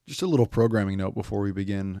Just a little programming note before we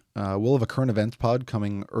begin. We'll have a current events pod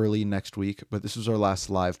coming early next week, but this is our last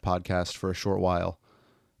live podcast for a short while.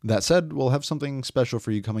 That said, we'll have something special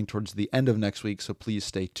for you coming towards the end of next week, so please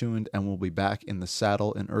stay tuned, and we'll be back in the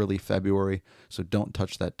saddle in early February, so don't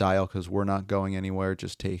touch that dial because we're not going anywhere,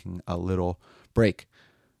 just taking a little break.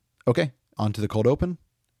 Okay, on to the cold open,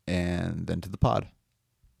 and then to the pod.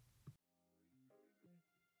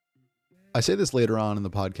 I say this later on in the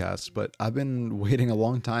podcast, but I've been waiting a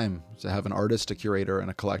long time to have an artist, a curator, and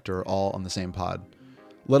a collector all on the same pod,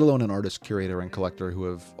 let alone an artist, curator, and collector who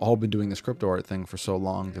have all been doing this crypto art thing for so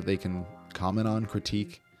long that they can comment on,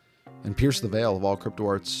 critique, and pierce the veil of all crypto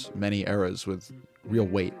art's many eras with real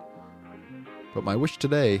weight. But my wish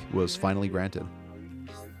today was finally granted.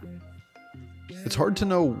 It's hard to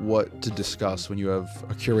know what to discuss when you have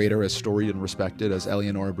a curator as storied and respected as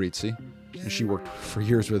Eleanor Brizi. She worked for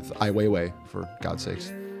years with Ai Weiwei, for God's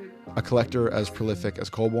sakes. A collector as prolific as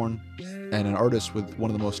Colborn, and an artist with one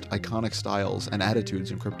of the most iconic styles and attitudes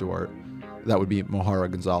in crypto art. That would be Moxarra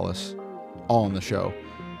Gonzalez. All on the show.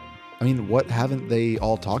 I mean, what haven't they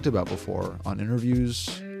all talked about before? On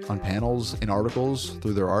interviews, on panels, in articles,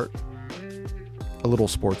 through their art? A little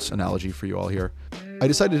sports analogy for you all here. I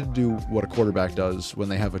decided to do what a quarterback does when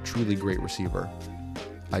they have a truly great receiver.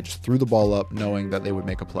 I just threw the ball up knowing that they would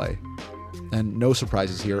make a play. And no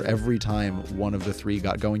surprises here, every time one of the three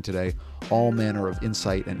got going today, all manner of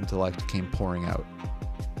insight and intellect came pouring out.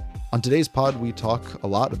 On today's pod, we talk a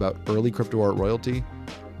lot about early crypto art royalty,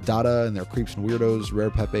 Dada and their creeps and weirdos, Rare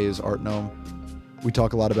Pepe's Art Gnome. We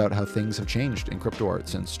talk a lot about how things have changed in crypto art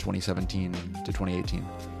since 2017 to 2018.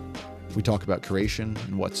 We talk about curation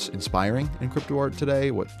and what's inspiring in crypto art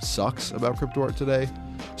today, what sucks about crypto art today,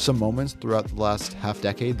 some moments throughout the last half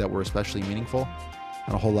decade that were especially meaningful,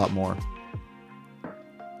 and a whole lot more.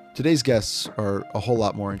 Today's guests are a whole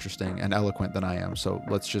lot more interesting and eloquent than I am, so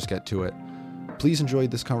let's just get to it. Please enjoy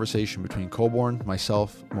this conversation between Colborn,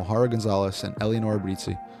 myself, Moxarra Gonzalez, and Eleanor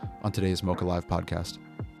Brizi on today's MOCA Live podcast.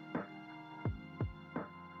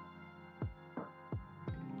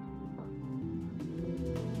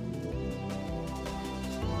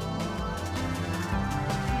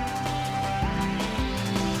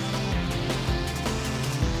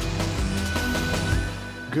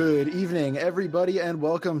 Good evening, everybody, and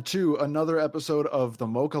welcome to another episode of the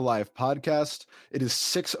MOCA Live podcast. It is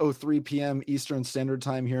 6:03 p.m. Eastern Standard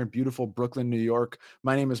Time here in beautiful Brooklyn, New York.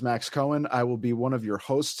 My name is Max Cohen. I will be one of your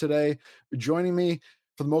hosts today. Joining me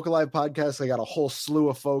for the MOCA Live podcast, I got a whole slew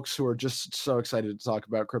of folks who are just so excited to talk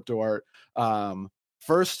about crypto art.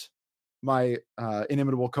 First, my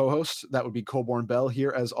inimitable co-host, that would be Colborn Bell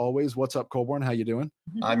here as always. What's up, Colborn? How you doing?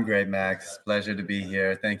 I'm great, Max. Pleasure to be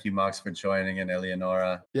here. Thank you, Max, for joining, and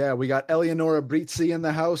Eleanora. Yeah, we got Eleanor Brizi in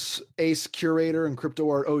the house, ace curator and crypto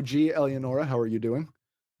art OG. Eleanora, how are you doing?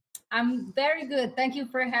 I'm very good. Thank you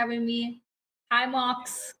for having me. Hi,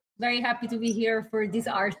 Mox. Very happy to be here for this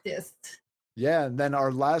artist. Yeah, and then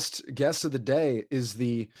our last guest of the day is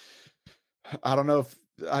I don't know if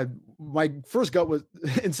my first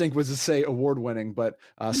instinct was to say award-winning, but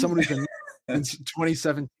someone who's been since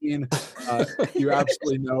 2017. You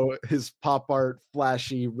absolutely know his pop art,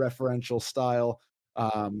 flashy, referential style.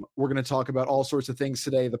 We're going to talk about all sorts of things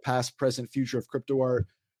today, the past, present, future of crypto art.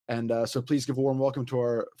 And so please give a warm welcome to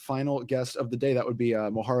our final guest of the day. That would be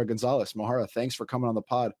Moxarra Gonzalez. Moxarra, thanks for coming on the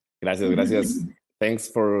pod. Gracias. Thanks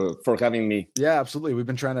for having me. Yeah, absolutely. I've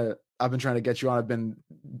been trying to get you on. I've been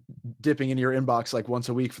dipping in your inbox like once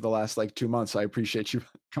a week for the last 2 months. So I appreciate you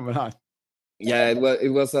coming on. Yeah, it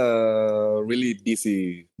was a really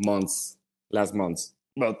busy last month,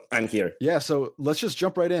 but I'm here. Yeah, so let's just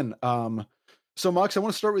jump right in. So Mox, I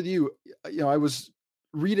want to start with you. I was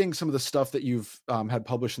reading some of the stuff that you've had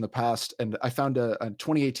published in the past, and I found a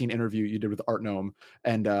 2018 interview you did with Art Gnome,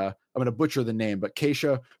 and I'm going to butcher the name, but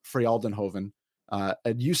Keisha Frialdenhoven.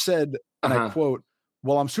 And you said, and I quote,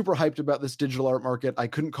 "Well, I'm super hyped about this digital art market. I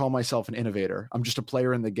couldn't call myself an innovator. I'm just a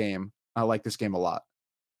player in the game. I like this game a lot."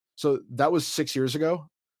 So that was 6 years ago.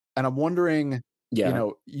 And I'm wondering,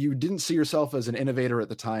 you didn't see yourself as an innovator at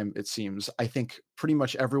the time, it seems. I think pretty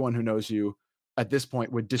much everyone who knows you at this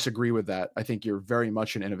point would disagree with that. I think you're very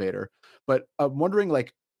much an innovator. But I'm wondering,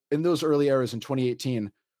 in those early eras in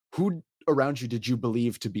 2018, who around you did you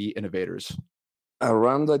believe to be innovators?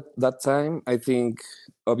 Around that time, I think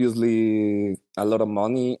obviously a lot of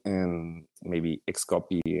money and maybe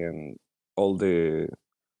Xcopy and all the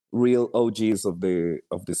real OGs of the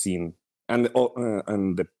scene and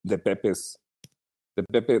the Pepes,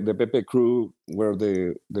 the Pepe crew were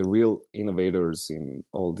the real innovators in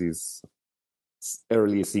all this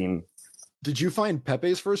early scene. Did you find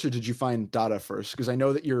Pepe's first or did you find Dada first? Because I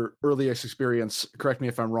know that your earliest experience, correct me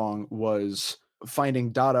if I'm wrong, was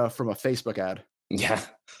finding Dada from a Facebook ad. Yeah,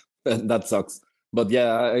 that sucks. But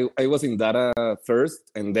yeah, I was in Data first,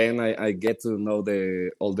 and then I get to know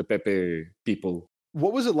all the Pepe people.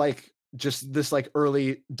 What was it like, just this like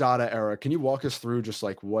early Dada era? Can you walk us through just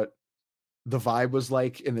like what the vibe was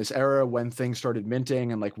like in this era when things started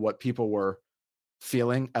minting and like what people were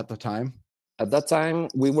feeling at the time? At that time,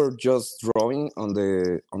 we were just drawing on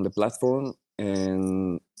the platform,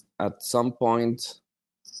 and at some point,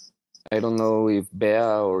 I don't know if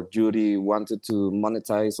Bea or Judy wanted to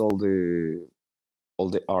monetize all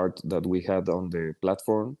the art that we had on the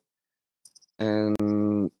platform,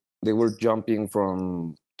 and they were jumping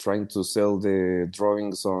from trying to sell the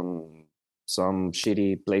drawings on some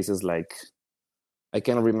shitty places like, I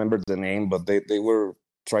can't remember the name, but they were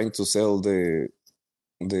trying to sell the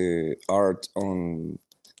art on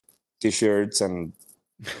t-shirts and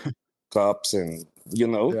cups and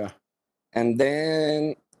Yeah. And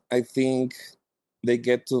then I think they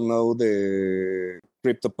get to know the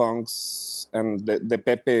CryptoPunks and the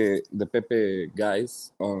Pepe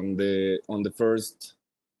guys on the first,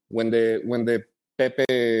 when the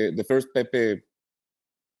first Pepe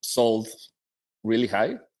sold really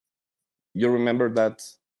high. You remember that?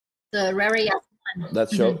 The Rare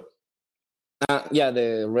That show? Yeah,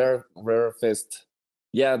 the Rare Fest.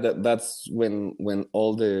 Yeah, that's when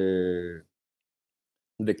all the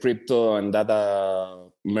crypto and data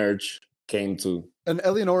merge came to. And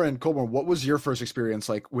Eleanora and Colborn, what was your first experience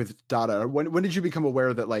like with Dada? When did you become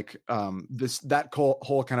aware that like that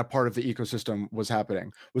whole kind of part of the ecosystem was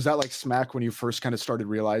happening? Was that like smack when you first kind of started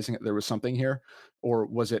realizing that there was something here, or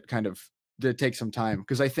was it kind of, did it take some time?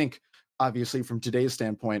 Because I think obviously from today's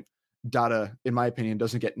standpoint, Dada, in my opinion,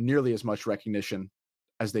 doesn't get nearly as much recognition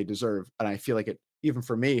as they deserve, and I feel like it, even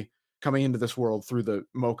for me coming into this world through the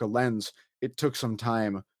MOCA lens, it took some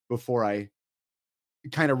time before I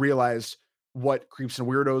kind of realized what Creeps and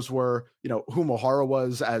Weirdos were, who Moxarra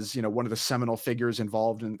was as, one of the seminal figures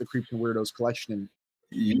involved in the Creeps and Weirdos collection. And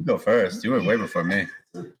you go first. You were way before me.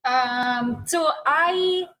 So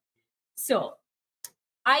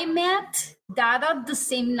I met Dada the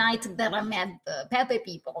same night that I met the Pepe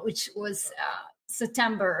people, which was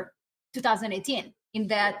September 2018, in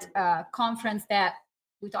that conference that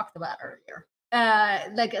we talked about earlier.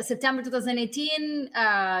 Like September 2018,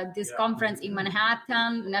 this conference in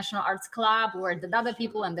Manhattan, National Arts Club, where the Dada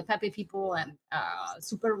people and the Pepe people and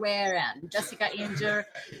Super Rare and Jessica Inger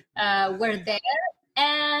were there.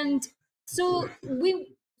 And so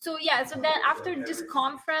then after this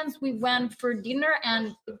conference, we went for dinner,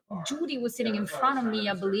 and Judy was sitting in front of me,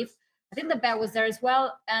 I believe. I think the Bea was there as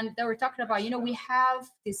well. And they were talking about, we have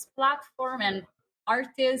this platform and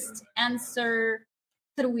artists answer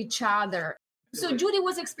through each other. So Judy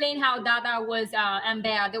was explaining how Dada was, and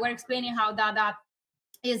Bea, they were explaining how Dada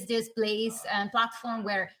is this place and platform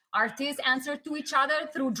where artists answer to each other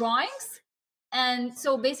through drawings. And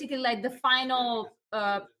so basically like the final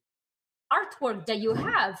artwork that you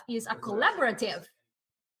have is a collaborative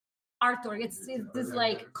artwork. It's this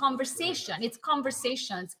like conversation. It's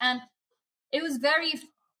conversations. And it was very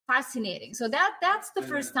fascinating. So that's the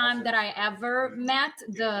first time that I ever met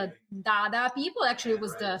the Dada people. Actually, it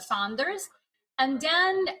was the founders. And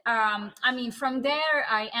then, from there,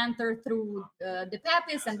 I entered through the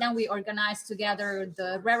Pepis, and then we organized together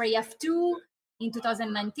the Rare F2 in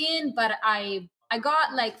 2019. But I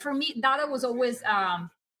got, like, for me, Dada was always,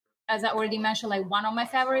 as I already mentioned, like one of my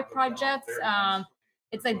favorite projects.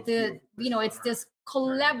 It's like it's this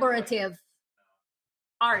collaborative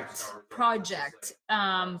art project.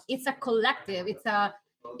 It's a collective.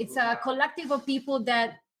 It's a collective of people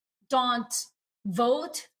that don't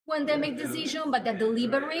vote when they make decisions, but that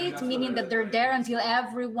deliberate, meaning that they're there until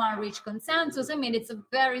everyone reach consensus. It's a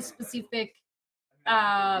very specific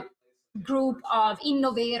group of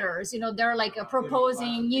innovators. They're like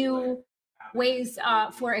proposing new ways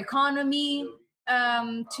for economy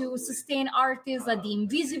to sustain artists, like the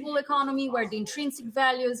invisible economy, where the intrinsic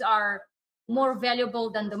values are more valuable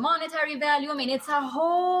than the monetary value. It's a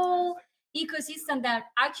whole ecosystem that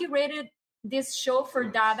I curated this show for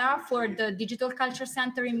Dada for the Digital Culture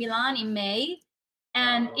Center in Milan in May.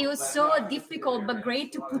 And it was so difficult but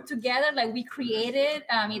great to put together. Like we created,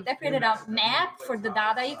 they created a map for the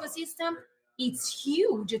Dada ecosystem. It's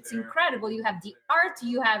huge. It's incredible. You have the art,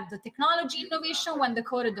 you have the technology innovation when they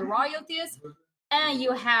coded the royalties, and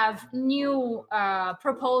you have new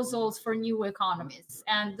proposals for new economies.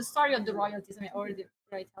 And the story of the royalties, already did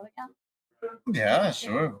I tell it again? Yeah,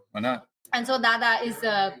 sure. Why not? And so Dada is,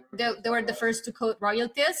 they were the first to code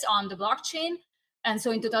royalties on the blockchain. And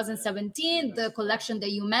so in 2017, the collection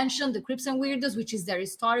that you mentioned, the Crips and Weirdos, which is their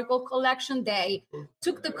historical collection, they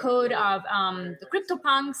took the code of the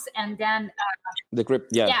CryptoPunks and then The crypt,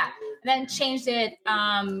 yeah. Then changed it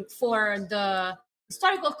for the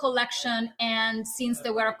historical collection. And since they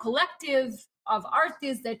were a collective of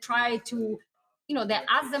artists that try to, they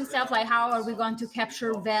ask themselves, like, how are we going to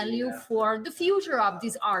capture value for the future of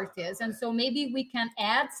these artists? And so maybe we can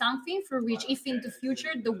add something for which, if in the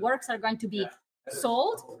future the works are going to be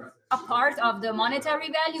sold, a part of the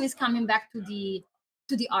monetary value is coming back to the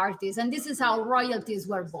artist. And this is how royalties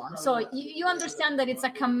were born. So you understand that it's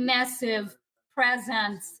like a massive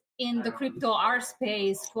presence in the crypto art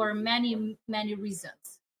space for many, many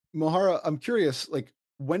reasons. Moxarra, I'm curious, like,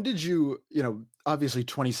 when did you, obviously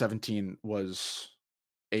 2017 was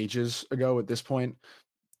ages ago at this point.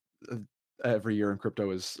 Every year in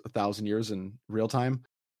crypto is 1,000 years in real time.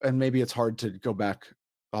 And maybe it's hard to go back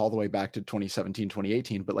all the way back to 2017,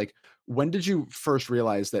 2018. But like, when did you first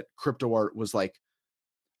realize that crypto art was like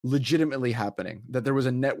legitimately happening, that there was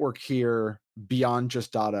a network here beyond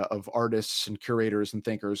just data of artists and curators and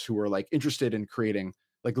thinkers who were like interested in creating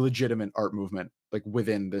like legitimate art movement, like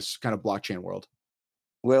within this kind of blockchain world?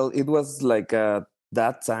 Well, it was like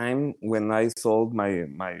that time when I sold my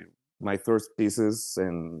first pieces,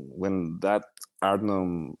 and when that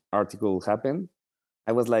Arnum article happened,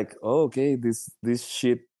 I was like, oh, okay, this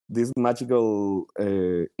shit, this magical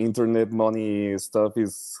internet money stuff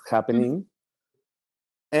is happening. Mm-hmm.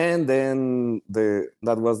 And then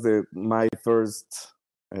that was my first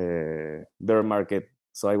bear market.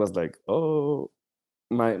 So I was like, oh,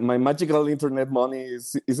 my magical internet money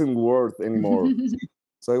isn't worth anymore.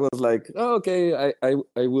 So I was like, oh, okay, I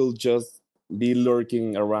will just be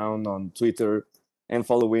lurking around on Twitter and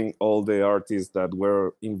following all the artists that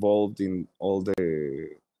were involved in all the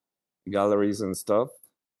galleries and stuff.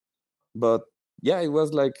 But yeah, it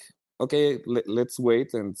was like, okay, let's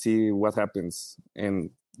wait and see what happens.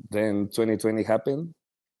 And then 2020 happened,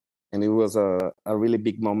 and it was a really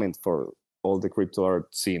big moment for all the crypto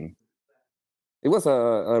art scene. It was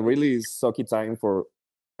a really sucky time for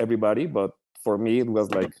everybody, but for me, it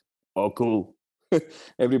was like, oh, cool.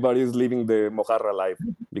 Everybody is living the Moxarra life,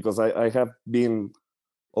 because I have been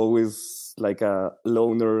always like a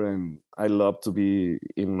loner, and I love to be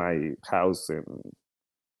in my house and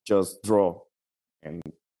just draw. And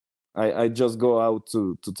I just go out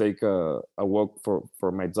to take a walk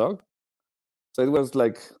for my dog. So it was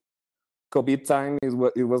like COVID time.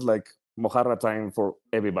 It was like Moxarra time for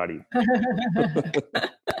everybody.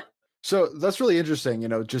 So that's really interesting,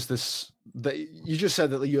 just this, that you just said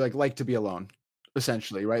that you like to be alone,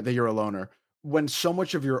 essentially, right? That you're a loner. When so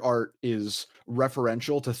much of your art is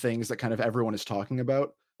referential to things that kind of everyone is talking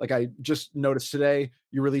about. Like, I just noticed today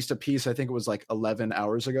you released a piece, I think it was like 11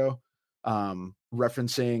 hours ago,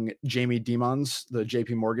 referencing Jamie Dimon's, the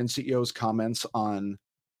JP Morgan CEO's comments on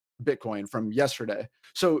Bitcoin from yesterday.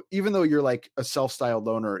 So even though you're like a self-styled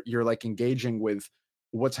loner, you're like engaging with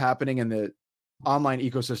what's happening in the online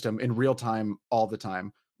ecosystem in real time all the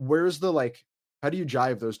time. Where's the how do you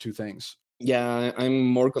jive those two things? Yeah, I'm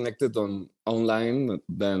more connected online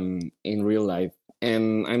than in real life,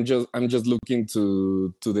 and I'm just looking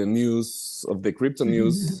to the news of the crypto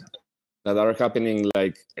news that are happening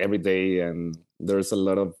like every day, and there's a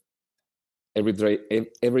lot of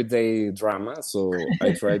everyday drama. So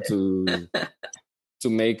I try to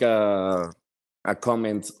make a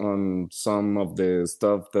comment on some of the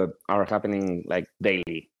stuff that are happening like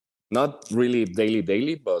daily, not really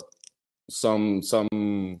daily, but some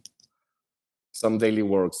daily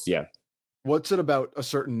works. Yeah. What's it about a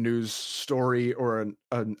certain news story or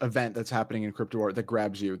an event that's happening in crypto art that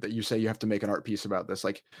grabs you, that you say you have to make an art piece about this?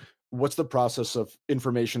 Like, what's the process of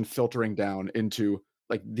information filtering down into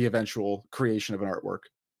like the eventual creation of an artwork?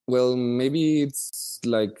 Well, maybe it's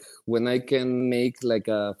like when I can make like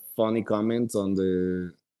a funny comment on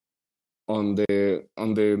the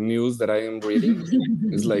news that I am reading.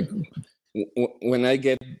 It's like when I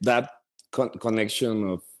get that connection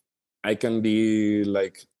of, I can be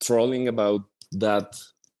like trolling about that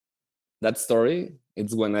story.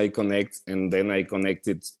 It's when I connect, and then I connect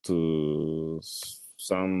it to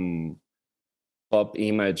some pop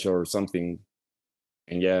image or something.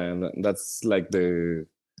 And yeah, that's like the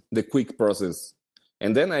quick process.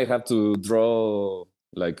 And then I have to draw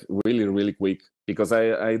like really, really quick, because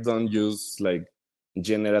I don't use like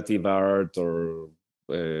generative art or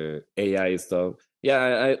AI stuff.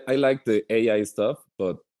 Yeah, I like the AI stuff,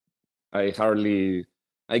 but I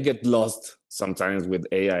get lost sometimes with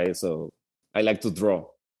AI, so I like to draw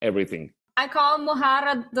everything. I call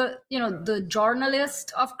Moxarra the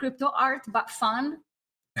journalist of crypto art, but fun.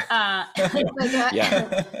 It's like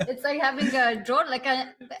Yeah. it's like having a drawer,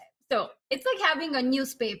 so it's like having a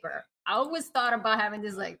newspaper. I always thought about having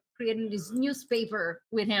this, like creating this newspaper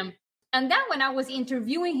with him. And then when I was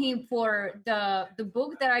interviewing him for the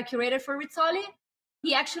book that I curated for Rizzoli,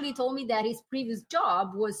 he actually told me that his previous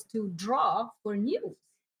job was to draw for news.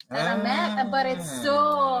 But it's so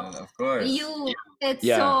of course.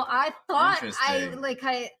 So I thought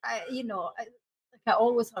I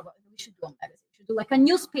always thought about, we should do a magazine, we should do like a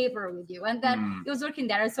newspaper with you. And then he was working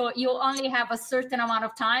there. So you only have a certain amount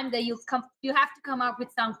of time that you have to come up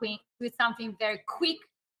with something very quick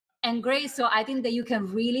and great. So I think that you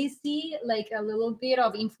can really see like a little bit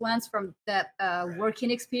of influence from that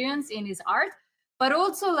working experience in his art. But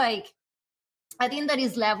also, like, I think that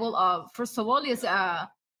his level of, first of all, is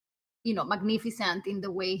magnificent in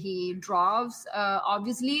the way he draws,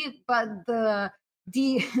 obviously, but the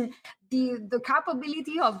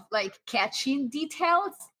capability of like catching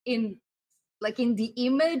details in the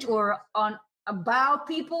image or about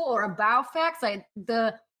people or about facts. Like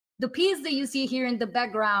the piece that you see here in the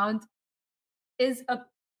background is what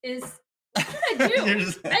did I do? You're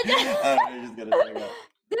just gonna say that.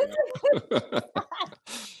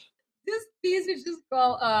 This piece is just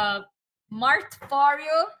called Mart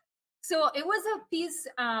Fario. So it was a piece.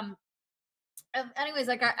 Anyways,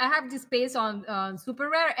 like I have this piece on Super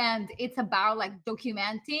Rare, and it's about like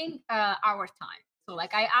documenting our time. So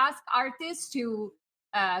like I ask artists to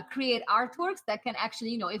create artworks that can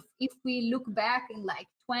actually, if we look back in like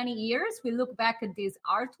 20 years, we look back at these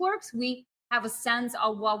artworks, we have a sense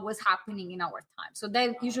of what was happening in our time. So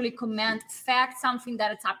they usually comment facts, something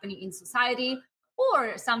that is happening in society,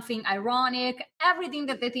 or something ironic, everything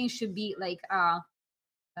that they think should be like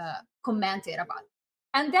commented about.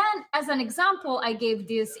 And then as an example, I gave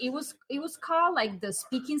this, it was called like the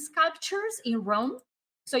speaking sculptures in Rome.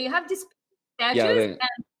 So you have these statues,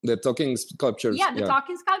 the talking sculptures. Yeah, the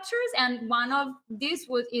talking sculptures. And one of these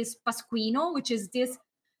is Pasquino, which is this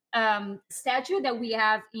statue that we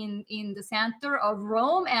have in the center of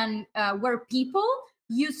Rome, and where people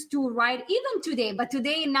used to write, even today, but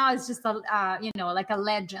today now it's just like a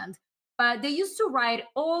legend. But they used to write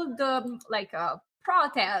all the like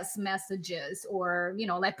protest messages or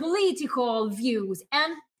like political views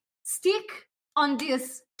and stick on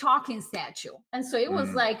this talking statue. And so it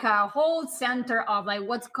was like a whole center of like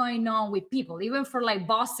what's going on with people, even for like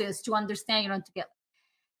bosses to understand, to get.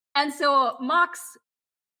 And so Max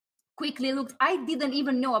quickly looked, I didn't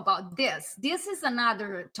even know about this. This is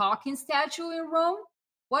another talking statue in Rome.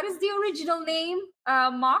 What is the original name,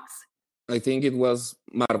 Max? I think it was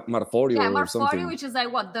Marforio or something. Which is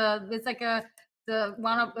like what it's like the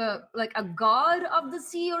one of like a god of the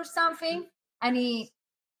sea or something. And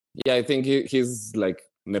I think he's like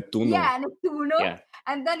Neptuno. Yeah, Neptuno. Yeah.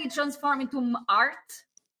 And then he transformed into Art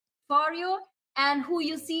Fario, and who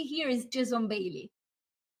you see here is Jason Bailey.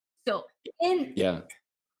 So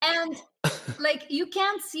and like you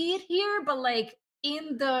can't see it here, but like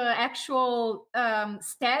in the actual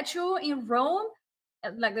statue in Rome,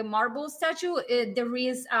 like the marble statue, there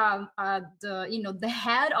is the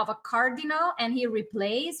head of a cardinal, and he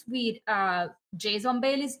replaced with Jason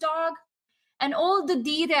Bailey's dog, and all the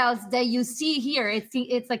details that you see here,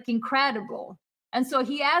 it's like incredible. And so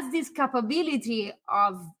he has this capability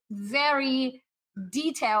of very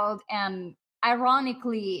detailed and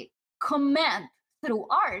ironically comment through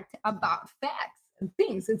art about facts and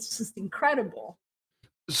things. It's just incredible.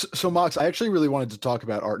 So Mox, I actually really wanted to talk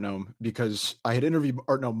about Art Gnome because I had interviewed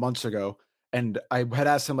Art Gnome months ago, and I had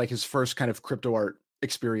asked him like his first kind of crypto art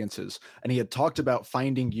experiences, and he had talked about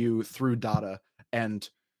finding you through Dada, and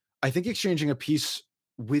I think exchanging a piece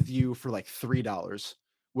with you for like $3,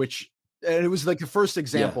 and it was like the first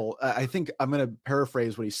example. Yeah. I think I'm going to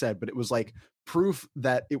paraphrase what he said, but it was like proof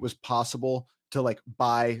that it was possible to like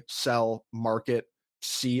buy, sell, market,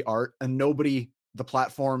 see art, and the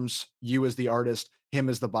platforms, you as the artist, him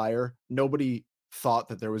as the buyer, nobody thought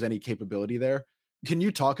that there was any capability there. Can you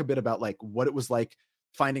talk a bit about like what it was like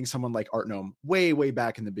finding someone like Art Gnome way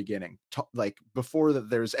back in the beginning, like before that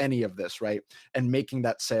there's any of this, right? And making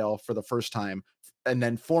that sale for the first time and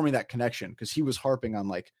then forming that connection, because he was harping on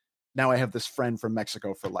like, now I have this friend from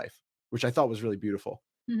Mexico for life, which I thought was really beautiful.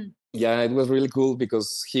 Mm-hmm. Yeah, it was really cool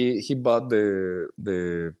because he bought the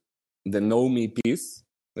Know Me piece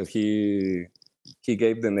that he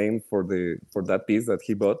gave the name for that piece that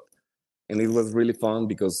he bought, and it was really fun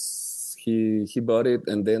because he bought it,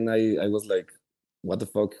 and then I was like, what the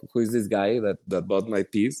fuck, who is this guy that bought my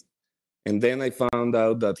piece? And then I found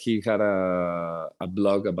out that he had a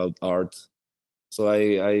blog about art, so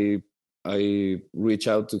I reached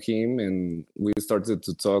out to him and we started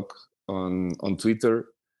to talk on Twitter,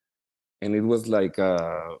 and it was like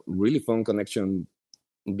a really fun connection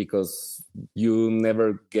because you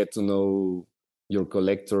never get to know your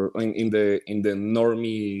collector in the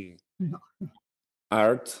normie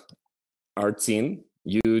art scene.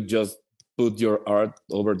 You just put your art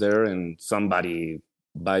over there and somebody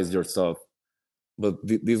buys your stuff. But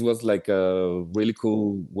this was like a really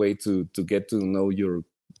cool way to get to know your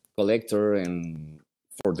collector, and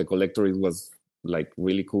for the collector it was like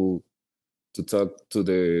really cool to talk to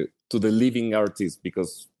the living artist,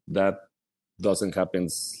 because that doesn't happen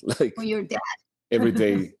like When you're dead. every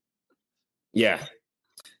day. Yeah.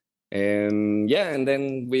 And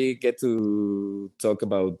then we get to talk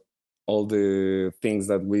about all the things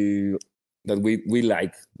that we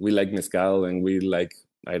like. We like mezcal, and we like,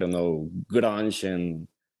 I don't know, grunge and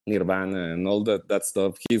Nirvana and all that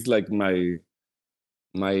stuff. He's like my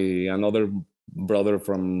another brother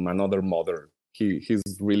from another mother. He's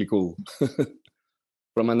really cool.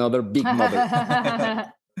 From another big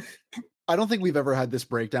mother. I don't think we've ever had this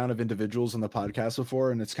breakdown of individuals on the podcast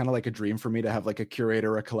before, and it's kind of like a dream for me to have like a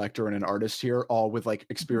curator, a collector, and an artist here, all with like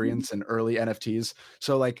experience and early NFTs.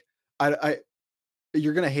 So like, I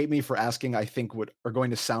you're gonna hate me for asking, I think, what are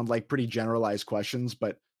going to sound like pretty generalized questions,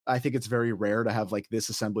 but I think it's very rare to have like this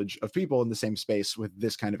assemblage of people in the same space with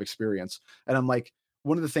this kind of experience. And I'm like,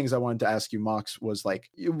 one of the things I wanted to ask you, Mox, was like,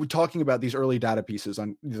 you were talking about these early data pieces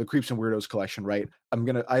on the Creeps and Weirdos collection, right?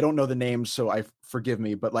 I don't know the names, so forgive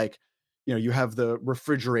me, but like, you know, you have the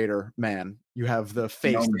refrigerator man, you have the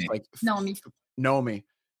face that's like Nomi,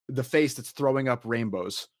 the face that's throwing up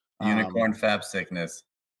rainbows, unicorn fab sickness,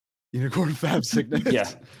 Yeah.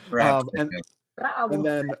 And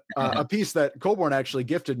then a piece that Colborn actually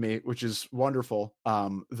gifted me, which is wonderful,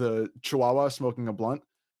 the Chihuahua smoking a blunt.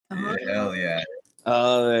 Hell yeah.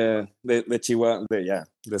 The Chihuahua,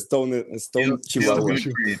 the stone Chihuahua.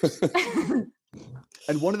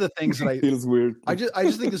 And one of the things that feels weird. I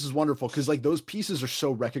just think this is wonderful because like those pieces are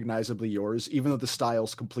so recognizably yours, even though the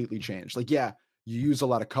style's completely changed. Like, yeah, you use a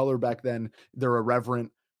lot of color back then. They're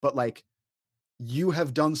irreverent, but like you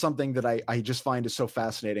have done something that I just find is so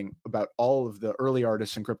fascinating about all of the early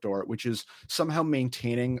artists in crypto art, which is somehow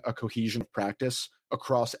maintaining a cohesion of practice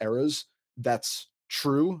across eras that's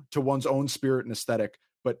true to one's own spirit and aesthetic,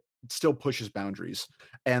 but still pushes boundaries.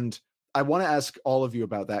 And I want to ask all of you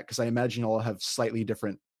about that because I imagine you all have slightly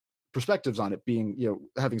different perspectives on it, being, you know,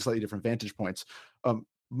 having slightly different vantage points.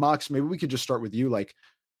 Mox, maybe we could just start with you. Like,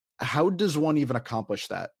 how does one even accomplish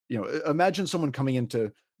that? You know, imagine someone coming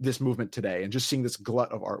into this movement today and just seeing this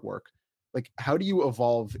glut of artwork. Like, how do you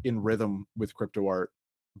evolve in rhythm with crypto art,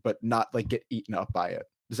 but not like get eaten up by it?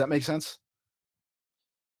 Does that make sense?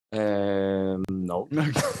 No.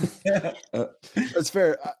 That's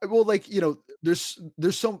fair. Well, like, you know, there's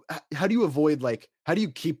some, how do you avoid, like, how do you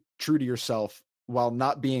keep true to yourself while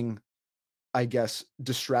not being, I guess,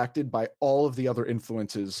 distracted by all of the other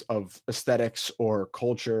influences of aesthetics or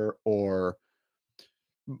culture or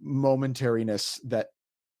momentariness that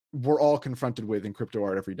we're all confronted with in crypto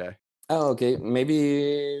art every day? Oh, okay.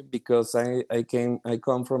 Maybe because I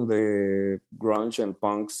come from the grunge and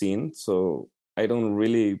punk scene, so I don't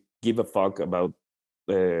really give a fuck about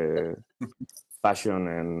fashion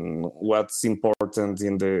and what's important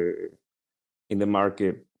in the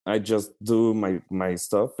market. I just do my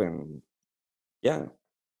stuff, and yeah,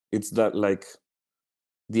 it's that like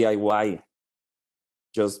DIY.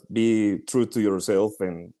 Just be true to yourself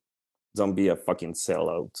and don't be a fucking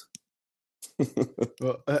sellout.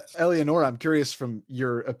 Well, Eleanor, I'm curious from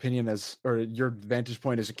your opinion or your vantage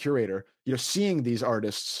point as a curator, you know, seeing these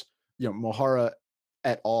artists, you know, Moxarra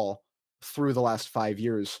et al. Through the last 5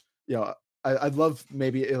 years, you know, I'd love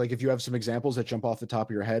maybe like if you have some examples that jump off the top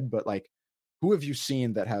of your head, but like, who have you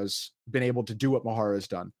seen that has been able to do what Moxarra has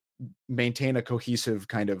done, maintain a cohesive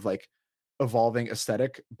kind of like evolving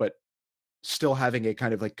aesthetic, but still having a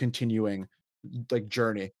kind of like continuing like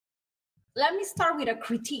journey? Let me start with a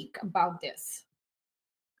critique about this.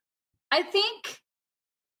 I think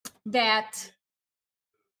that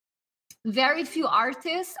very few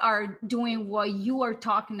artists are doing what you are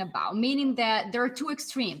talking about, meaning that there are two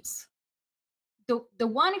extremes. The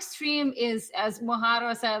one extreme is, as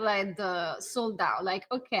Moxarra said, like the sold out. Like,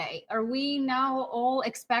 okay, are we now all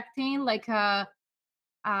expecting like a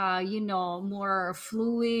you know, more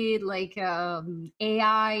fluid, like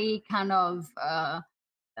AI kind of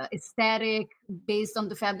aesthetic based on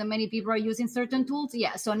the fact that many people are using certain tools?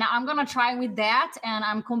 Yeah, so now I'm gonna try with that, and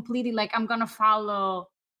I'm completely like, I'm gonna follow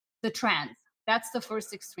the trends. That's the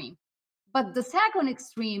first extreme. But the second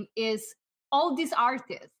extreme is all these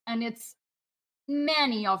artists, and it's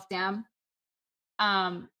many of them,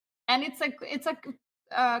 and it's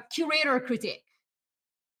a curator critique.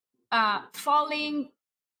 becoming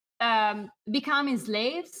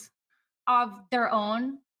slaves of their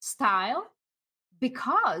own style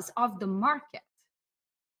because of the market.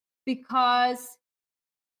 Because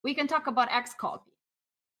we can talk about X-copy.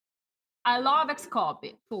 I love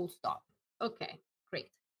X-copy, full stop. Okay,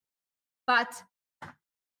 great. But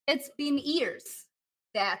it's been years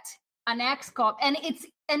that an X-copy, and it's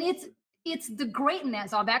the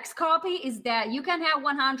greatness of X-copy is that you can have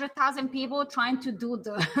 100,000 people trying to do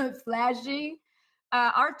the flashy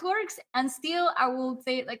artworks, and still I will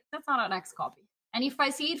say, like, that's not an X-copy. And if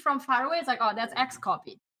I see it from far away, it's like, oh, that's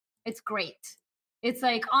X-copy. It's great. It's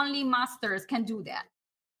like only masters can do that.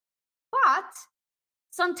 But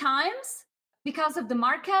sometimes, because of the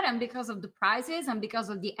market and because of the prices and because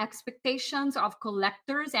of the expectations of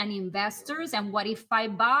collectors and investors, and what if I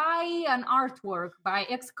buy an artwork by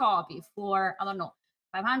X-copy for, I don't know,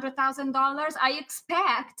 $500,000, I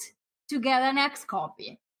expect to get an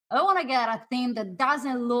X-copy. I don't want to get a thing that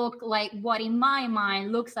doesn't look like what in my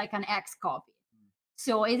mind looks like an X-copy.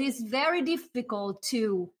 So it is very difficult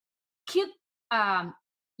to keep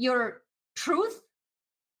your truth,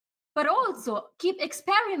 but also keep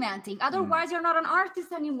experimenting. Otherwise, you're not an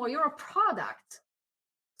artist anymore. You're a product.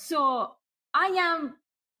 So I am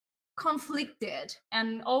conflicted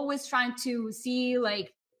and always trying to see,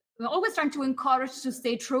 like, always trying to encourage to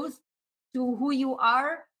stay truth to who you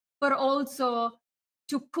are, but also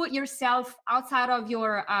to put yourself outside of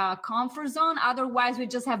your comfort zone. Otherwise, we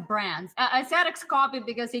just have brands. I said X-copy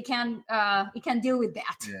because he can deal with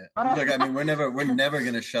that. Yeah. Look, I mean, we're never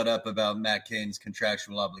going to shut up about Matt Cain's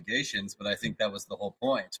contractual obligations, but I think that was the whole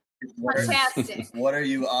point. Fantastic. What are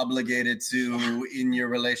you obligated to in your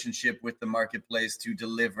relationship with the marketplace to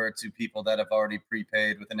deliver to people that have already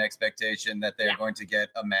prepaid with an expectation that they're going to get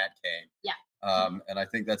a Matt Cain? Yeah. And I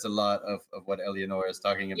think that's a lot of what Eleanor is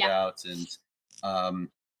talking about. And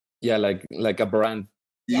like a brand.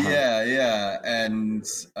 Yeah. And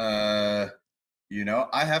I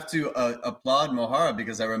have to applaud Moxarra,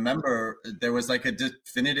 because I remember there was like a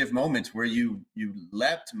definitive moment where you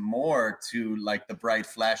leapt more to like the bright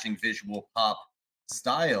flashing visual pop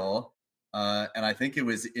style, and I think it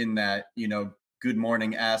was in that Good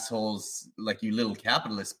Morning Assholes, like you little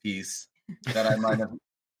capitalist piece that I might have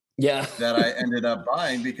that I ended up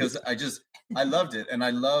buying, because I loved it. And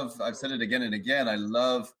I've said it again and again, I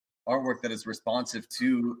love artwork that is responsive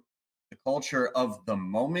to the culture of the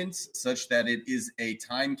moment, such that it is a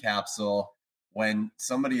time capsule when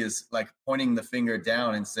somebody is like pointing the finger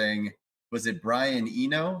down and saying, was it Brian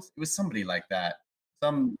Eno? It was somebody like that.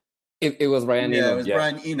 It was Brian Eno. Yeah, it was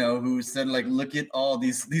Brian Eno who said, like, look at all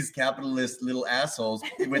these capitalist little assholes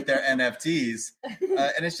with their NFTs.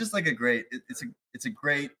 And it's just like it's a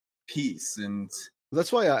great piece. And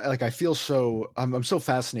that's why I feel so I'm so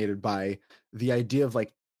fascinated by the idea of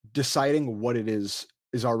like deciding what it is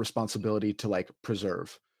our responsibility to like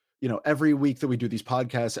preserve. Every week that we do these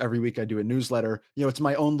podcasts, every week I do a newsletter, it's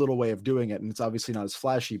my own little way of doing it. And it's obviously not as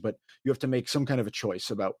flashy, but you have to make some kind of a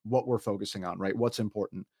choice about what we're focusing on, right? What's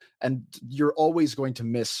important. And you're always going to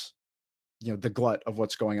miss, the glut of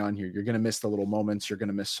what's going on here. You're going to miss the little moments. You're going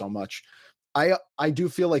to miss so much. I do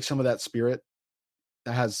feel like some of that spirit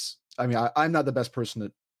I'm not the best person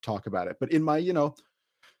to talk about it, but in my,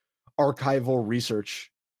 archival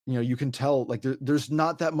research, you can tell like there's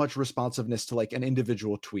not that much responsiveness to like an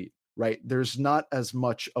individual tweet, right? There's not as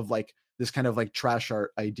much of like this kind of like trash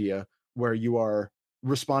art idea where you are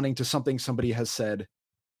responding to something somebody has said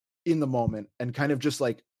in the moment, and kind of just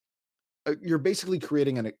like you're basically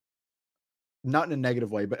creating not in a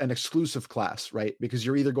negative way, but an exclusive class, right? Because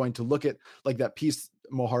you're either going to look at like that piece,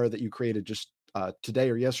 Moxarra, that you created just today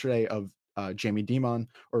or yesterday of Jamie Dimon,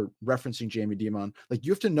 or referencing Jamie Dimon. Like,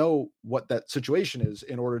 you have to know what that situation is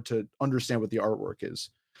in order to understand what the artwork is.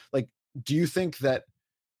 Like, do you think that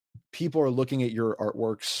people are looking at your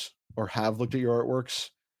artworks, or have looked at your artworks,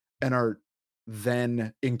 and are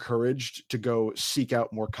then encouraged to go seek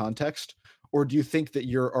out more context? Or do you think that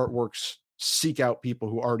your artworks seek out people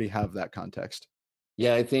who already have that context?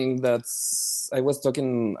 Yeah, I think I was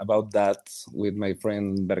talking about that with my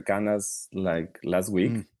friend Bercanas like last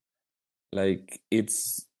week. Like,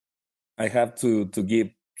 I have to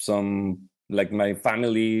give some, like, my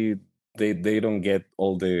family, they don't get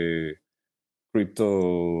all the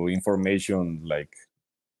crypto information. Like,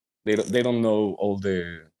 they don't know all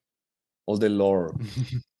the lore.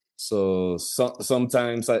 So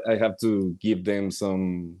sometimes I have to give them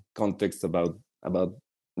some context about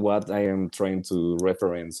what I am trying to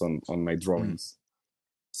reference on my drawings.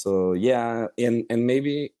 So yeah, and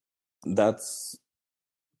maybe that's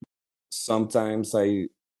sometimes I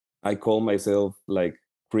call myself like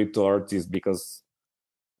crypto artist, because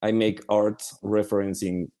I make art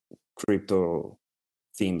referencing crypto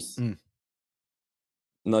themes,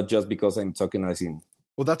 not just because I'm tokenizing.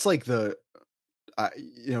 Well, that's like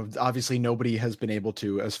obviously nobody has been able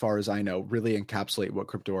to, as far as I know, really encapsulate what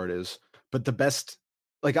crypto art is. But the best,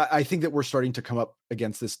 I think that we're starting to come up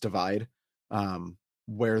against this divide,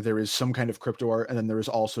 where there is some kind of crypto art, and then there is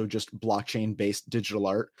also just blockchain-based digital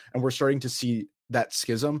art, and we're starting to see that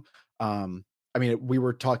schism. We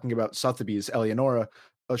were talking about Sotheby's, Eleanora,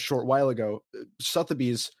 a short while ago.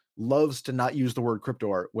 Sotheby's loves to not use the word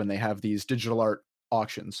crypto art when they have these digital art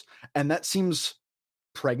auctions, and that seems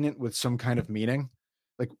pregnant with some kind of meaning.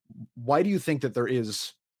 Like, why do you think that there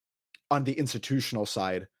is, on the institutional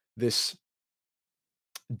side, this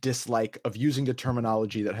dislike of using the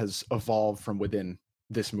terminology that has evolved from within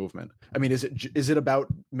this movement? I mean, is it about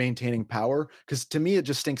maintaining power? Because to me, it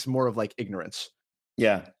just stinks more of like ignorance.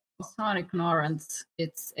 Yeah. It's not ignorance.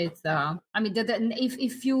 It's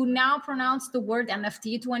if you now pronounce the word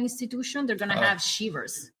NFT to an institution, they're gonna have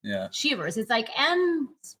shivers. Yeah. Shivers. It's like, and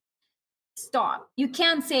stop. You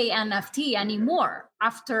can't say NFT anymore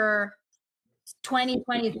after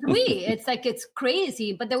 2023. It's like, it's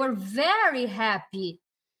crazy. But they were very happy,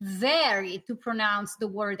 to pronounce the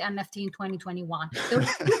word NFT in 2021. They were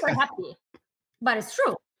super happy. But it's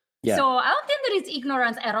true. Yeah. So I don't think that it's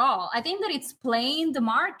ignorance at all. I think that it's playing the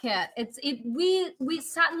market. We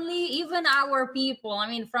suddenly, even our people,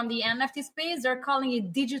 from the NFT space, they're calling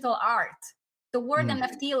it digital art. The word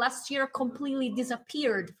NFT last year completely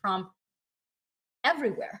disappeared from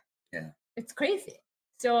everywhere. Yeah. It's crazy.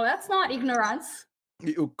 So that's not ignorance.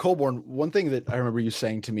 Colborn, one thing that I remember you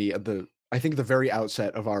saying to me I think the very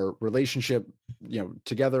outset of our relationship,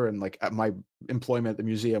 together, and like at my employment at the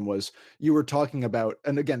museum, was you were talking about,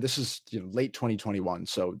 and again, this is late 2021,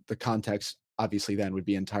 so the context obviously then would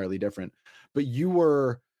be entirely different, but you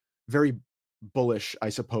were very bullish, I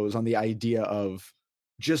suppose, on the idea of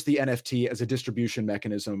just the NFT as a distribution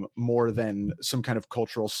mechanism more than some kind of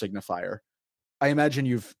cultural signifier. I imagine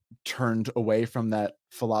you've turned away from that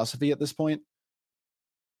philosophy at this point.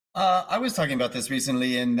 I was talking about this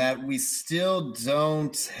recently, in that we still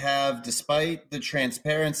don't have, despite the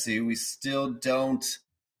transparency, we still don't.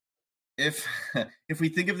 If we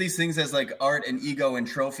think of these things as like art and ego and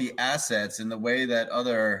trophy assets in the way that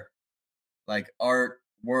other like art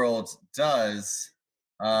world does,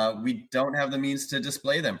 we don't have the means to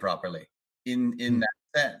display them properly in that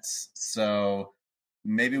sense. So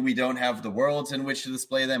maybe we don't have the worlds in which to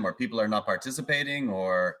display them, or people are not participating,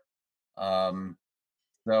 or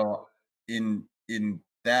so in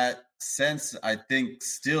that sense, I think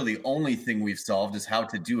still the only thing we've solved is how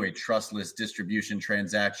to do a trustless distribution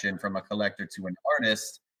transaction from a collector to an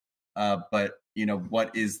artist. But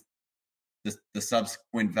what is the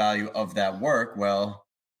subsequent value of that work? Well,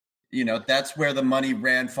 that's where the money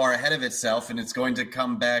ran far ahead of itself, and it's going to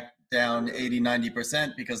come back down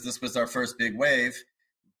 80-90% because this was our first big wave.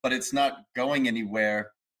 But it's not going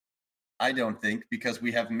anywhere, I don't think, because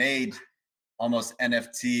we have made almost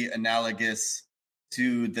NFT analogous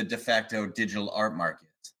to the de facto digital art market.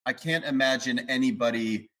 I can't imagine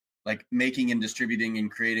anybody like making and distributing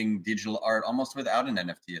and creating digital art almost without an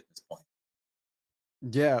NFT at this point.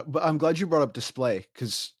 Yeah, but I'm glad you brought up display,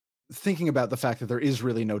 because thinking about the fact that there is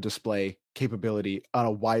really no display capability on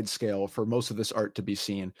a wide scale for most of this art to be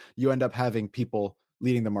seen, you end up having people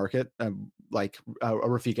leading the market, like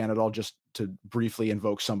Rafik Anadol, just to briefly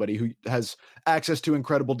invoke somebody who has access to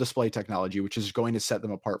incredible display technology, which is going to set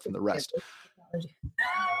them apart from the rest.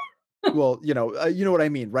 Well, you know what I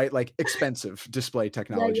mean, right? Like expensive display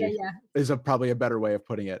technology is probably a better way of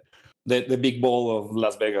putting it. The big ball of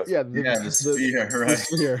Las Vegas. Yeah, the sphere, right? The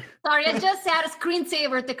sphere. Sorry, I just said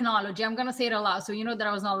screensaver technology. I'm going to say it aloud, so you know that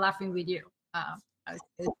I was not laughing with you.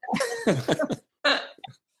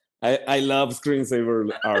 I love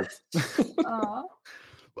screensaver art.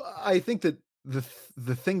 I think that the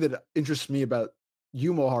thing that interests me about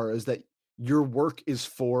you, Moxarra, is that your work is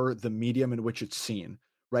for the medium in which it's seen,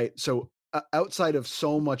 right? So outside of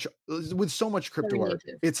so much crypto art,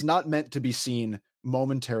 it's not meant to be seen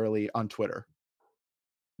momentarily on Twitter,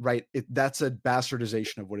 right? That's a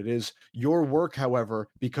bastardization of what it is. Your work, however,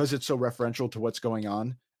 because it's so referential to what's going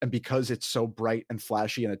on, and because it's so bright and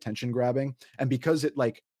flashy and attention grabbing, and because it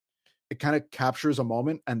kind of captures a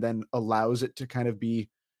moment and then allows it to kind of be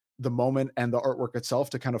the moment and the artwork itself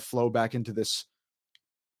to kind of flow back into this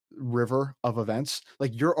river of events.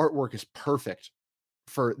 Like, your artwork is perfect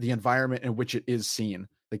for the environment in which it is seen.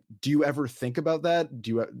 Like, do you ever think about that?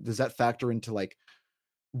 Does that factor into like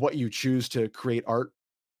what you choose to create art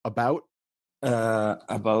about?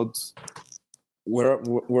 About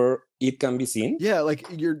where it can be seen. Yeah, like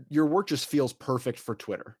your work just feels perfect for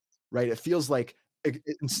Twitter, right? It feels like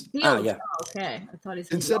Yeah. Okay, I thought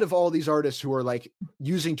it's instead of all these artists who are like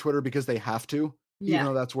using Twitter because they have to, even yeah.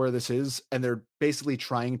 though that's where this is, and they're basically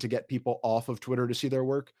trying to get people off of Twitter to see their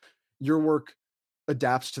work, your work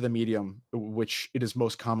adapts to the medium which it is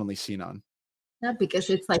most commonly seen on. Not because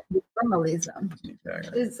it's like journalism.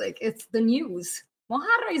 Exactly. It's like it's the news.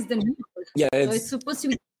 Moxarra is the news. Yeah, So it's supposed to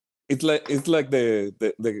be. it's like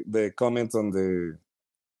the comments on the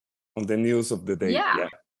news of the day. Yeah.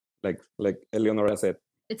 Like Eleanora said.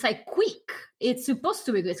 It's like quick. It's supposed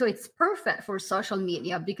to be good. So it's perfect for social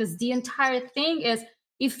media because the entire thing is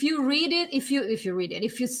if you read it, if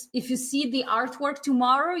you see the artwork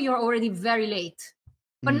tomorrow, you're already very late.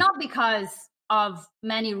 But not because of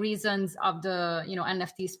many reasons of the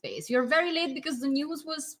NFT space. You're very late because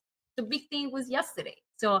the big thing was yesterday.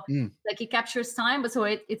 So like it captures time, but so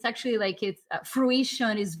it's actually like its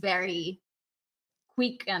fruition is very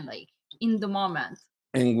quick and like in the moment.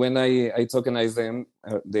 And when I tokenize them,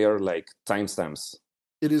 they are like timestamps.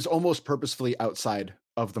 It is almost purposefully outside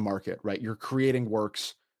of the market, right? You're creating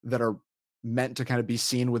works that are meant to kind of be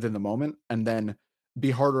seen within the moment and then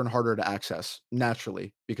be harder and harder to access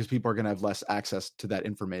naturally because people are going to have less access to that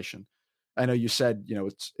information. I know you said,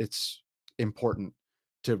 it's important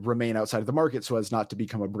to remain outside of the market so as not to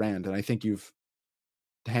become a brand. And I think you've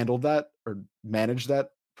handled that or managed that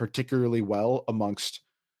particularly well amongst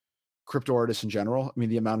crypto artists in general. I mean,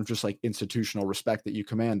 the amount of just like institutional respect that you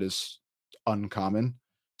command is uncommon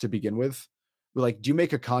to begin with. But like, do you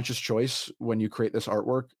make a conscious choice when you create this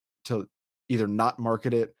artwork to either not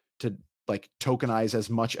market it, to like tokenize as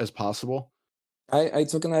much as possible? I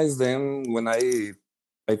tokenize them when I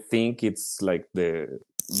think it's like the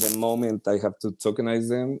moment I have to tokenize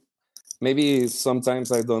them. Maybe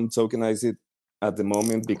sometimes I don't tokenize it at the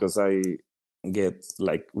moment because I get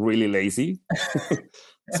like really lazy.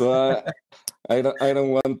 So I don't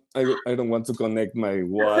want to connect my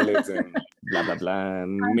wallet and blah blah blah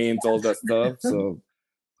and mint all that stuff. So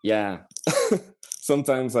yeah,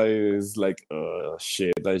 sometimes it's like, oh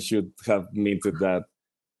shit, I should have minted that.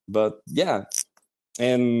 But yeah,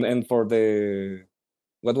 and for the,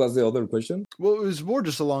 what was the other question? Well, it was more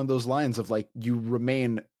just along those lines of like you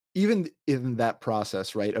remain even in that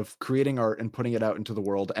process, right, of creating art and putting it out into the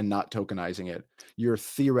world and not tokenizing it. You're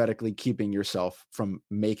theoretically keeping yourself from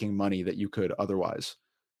making money that you could otherwise.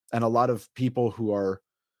 And a lot of people who are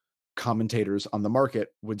commentators on the market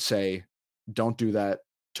would say, don't do that,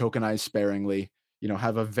 tokenize sparingly,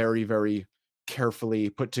 have a very, very carefully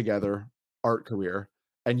put together art career.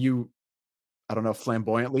 And you, I don't know,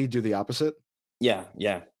 flamboyantly do the opposite. Yeah.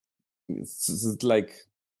 It's like,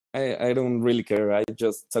 I don't really care. I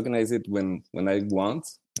just tokenize it when I want.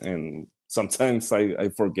 And sometimes I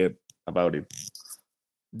forget about it.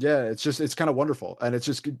 Yeah, it's kind of wonderful. And it's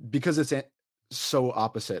just because it's so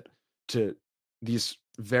opposite to these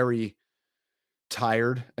very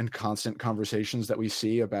tired and constant conversations that we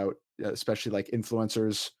see about, especially like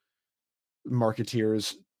influencers,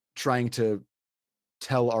 marketeers trying to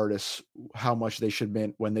tell artists how much they should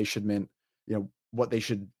mint, when they should mint, what they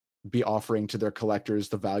should be offering to their collectors,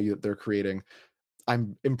 the value that they're creating.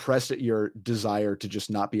 I'm impressed at your desire to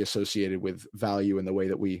just not be associated with value in the way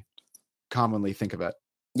that we commonly think of it.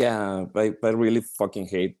 Yeah, I really fucking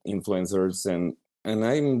hate influencers, and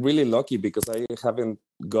I'm really lucky because I haven't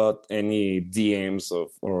got any DMs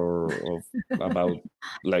of about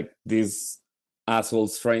like these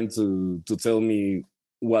assholes trying to tell me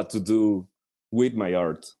what to do with my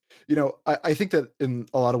art. I think that in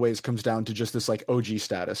a lot of ways comes down to just this like OG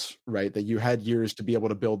status, right? That you had years to be able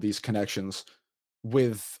to build these connections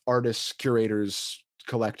with artists, curators,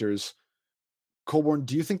 collectors. Colborn,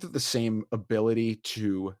 do you think that the same ability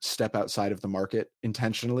to step outside of the market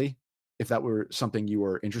intentionally, if that were something you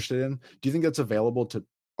were interested in, do you think that's available to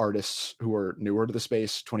artists who are newer to the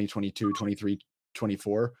space, 2022, 23,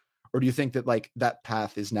 24? Or do you think that like that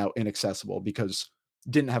path is now inaccessible because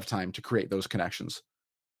didn't have time to create those connections?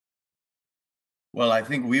 Well, I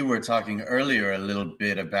think we were talking earlier a little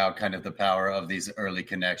bit about kind of the power of these early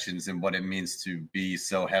connections and what it means to be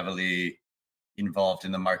so heavily involved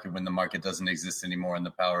in the market when the market doesn't exist anymore, and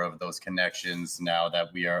the power of those connections now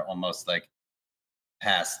that we are almost like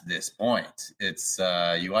past this point. It's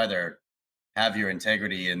you either have your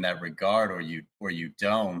integrity in that regard or you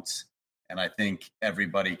don't. And I think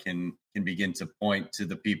everybody can begin to point to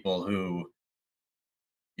the people who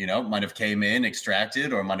might have came in,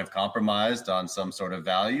 extracted, or might have compromised on some sort of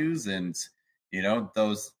values. And,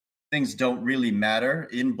 those things don't really matter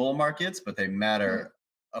in bull markets, but they matter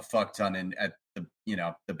a fuck ton at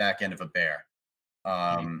the back end of a bear.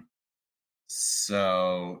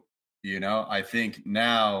 So I think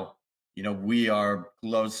now, we are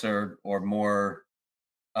closer or more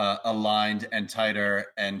aligned and tighter,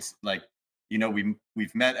 and like,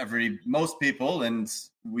 we've met most people, and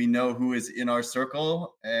we know who is in our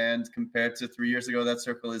circle, and compared to 3 years ago, that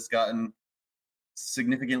circle has gotten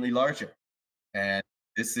significantly larger. And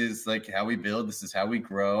this is like how we build, this is how we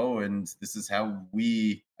grow, and this is how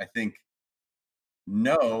we, I think,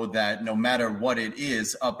 know that no matter what it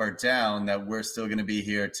is, up or down, that we're still going to be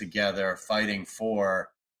here together fighting for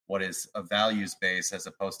what is a values base as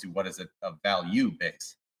opposed to what is a value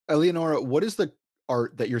base. Eleanora, what is the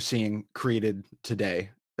art that you're seeing created today,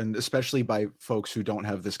 and especially by folks who don't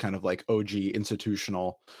have this kind of like OG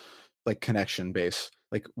institutional like connection base?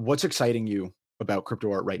 Like, what's exciting you about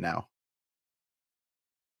crypto art right now?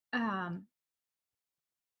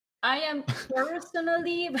 I am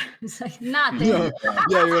personally it's like nothing. Yeah,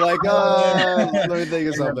 you're like, let me think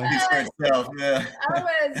of something. Yeah.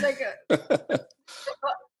 It's like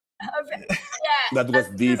That was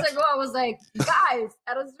deep. Years ago, I was like, guys,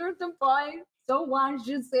 at a certain point, someone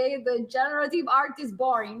should say the generative art is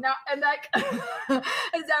boring. Now, and like, it's like,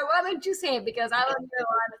 why don't you say it? Because I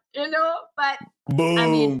don't know, But Boom. I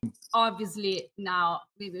mean, obviously, now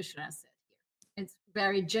maybe we shouldn't say it here. It's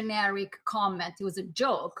very generic comment. It was a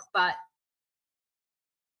joke, but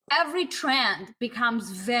every trend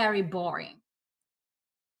becomes very boring.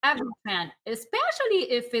 Every trend,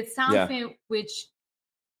 especially if it's something which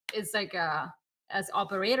is like as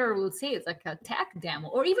operator would say, it's like a tech demo,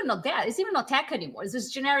 or even not that. It's even not tech anymore. It's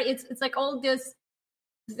just generic. It's like all this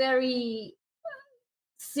very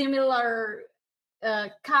similar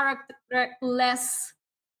characterless,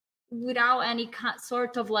 without any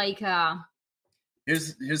sort of like.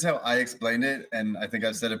 Here's how I explained it, and I think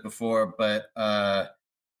I've said it before, but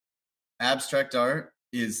abstract art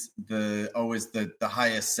is always the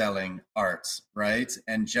highest selling art, right?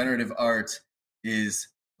 And generative art is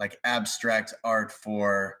like abstract art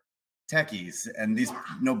for techies, and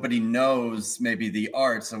nobody knows maybe the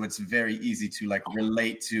art, so it's very easy to like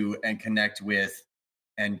relate to and connect with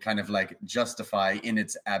and kind of like justify in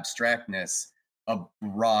its abstractness a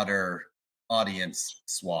broader audience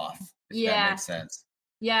swath, if that makes sense.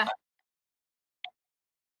 Yeah.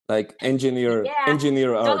 Like engineer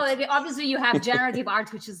art. Totally. Obviously, you have generative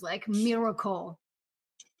art, which is like miracle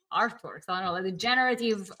artworks. I don't know, like the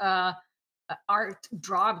generative art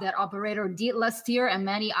drop that operator did last year, and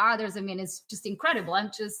many others. I mean, it's just incredible.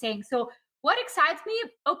 I'm just saying. So, what excites me?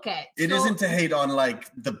 Okay, it isn't to hate on like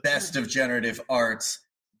the best of generative art,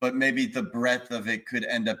 but maybe the breadth of it could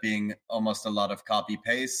end up being almost a lot of copy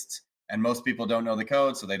paste, and most people don't know the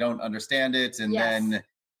code, so they don't understand it, and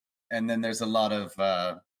then there's a lot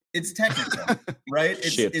of it's technical, right?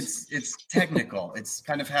 It's technical. It's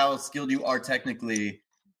kind of how skilled you are technically,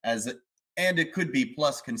 and it could be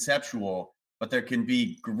plus conceptual, but there can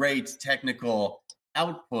be great technical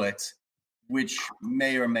output, which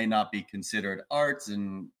may or may not be considered art,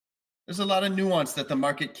 and there's a lot of nuance that the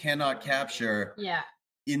market cannot capture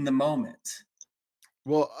in the moment.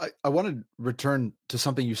 Well, I want to return to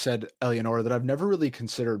something you said, Eleanor, that I've never really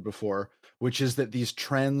considered before, which is that these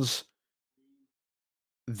trends,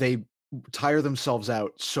 they tire themselves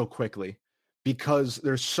out so quickly because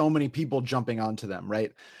there's so many people jumping onto them,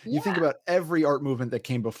 right? Yeah. You think about every art movement that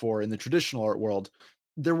came before in the traditional art world,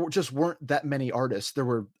 there just weren't that many artists. There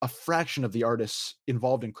were a fraction of the artists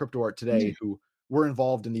involved in crypto art today who were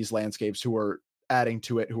involved in these landscapes, who are adding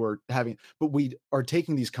to it, who are having, but we are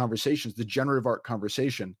taking these conversations. The generative art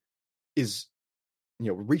conversation is,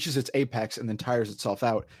 reaches its apex and then tires itself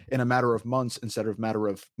out in a matter of months instead of a matter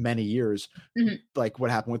of many years, like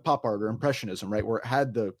what happened with pop art or impressionism, right? Where it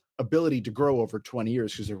had the ability to grow over 20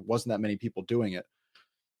 years because there wasn't that many people doing it.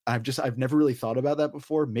 I've never really thought about that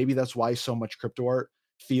before. Maybe that's why so much crypto art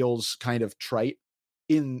feels kind of trite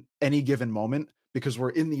in any given moment, because we're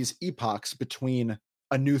in these epochs between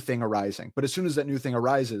a new thing arising. But as soon as that new thing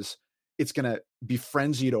arises, it's going to be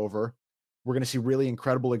frenzied over. We're going to see really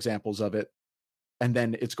incredible examples of it. And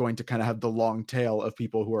then it's going to kind of have the long tail of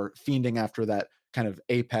people who are fiending after that kind of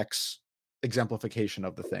apex exemplification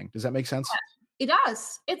of the thing. Does that make sense? It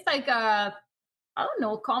does. It's like, I don't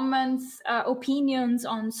know, comments, opinions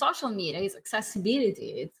on social media. It's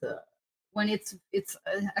accessibility. It's when it's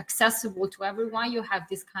accessible to everyone, you have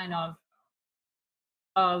this kind of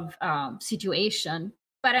situation.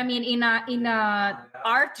 But I mean, in a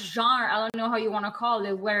art genre, I don't know how you want to call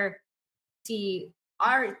it, where the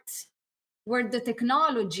art, where the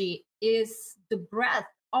technology is the breadth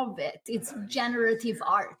of it, it's generative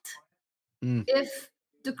art. If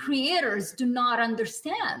the creators do not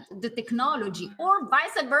understand the technology, or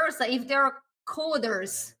vice versa, if there are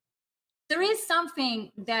coders there is something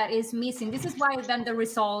that is missing. This is why then the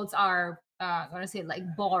results are, like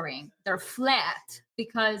boring. They're flat,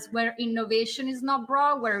 because where innovation is not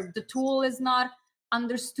brought, where the tool is not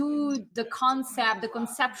understood, the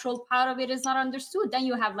conceptual part of it is not understood, then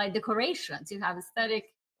you have like decorations, you have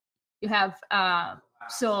aesthetic, you have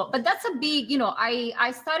but that's a big,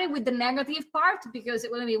 I started with the negative part, because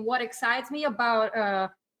what excites me about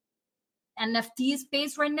NFT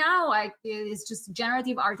space right now, it's just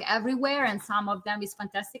generative art everywhere, and some of them is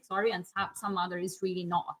fantastic, and some other is really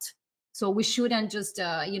not. So we shouldn't just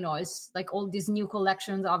it's like all these new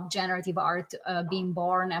collections of generative art being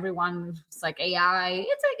born, everyone, it's like AI,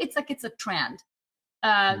 it's a trend.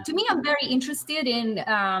 To me, I'm very interested in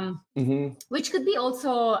which could be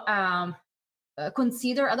also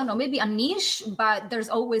consider, I don't know, maybe a niche, but there's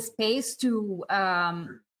always space to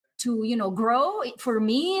grow for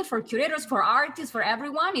me, for curators, for artists, for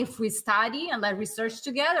everyone, if we study and like research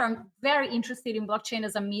together. I'm very interested in blockchain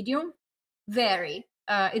as a medium.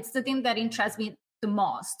 It's the thing that interests me the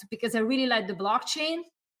most, because I really like the blockchain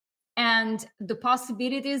and the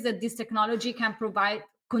possibilities that this technology can provide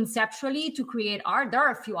conceptually to create art. There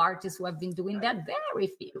are a few artists who have been doing that, very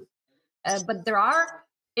few, but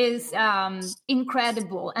is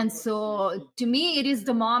incredible. And so to me, it is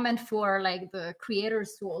the moment for like the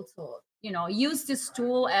creators to also use this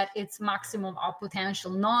tool at its maximum of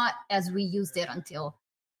potential, not as we used it until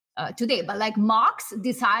today. But like Mox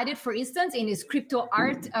decided, for instance, in his crypto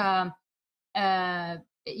art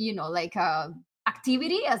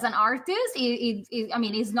activity as an artist,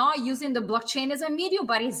 he's not using the blockchain as a medium,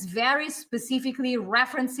 but he's very specifically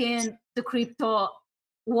referencing the crypto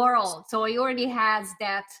world. So he already has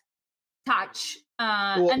that touch.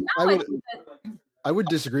 And now I would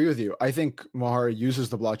disagree with you. I think Moxarra uses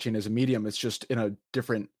the blockchain as a medium. It's just in a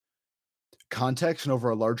different context and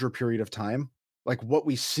over a larger period of time. Like what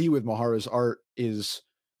we see with Moxarra's art is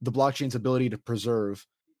the blockchain's ability to preserve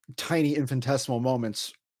tiny infinitesimal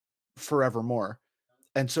moments forevermore.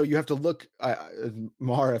 And so you have to look,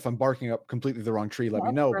 Moxarra, if I'm barking up completely the wrong tree, let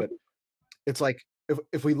me know. But it's like,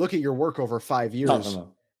 if we look at your work over 5 years,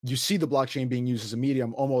 you see the blockchain being used as a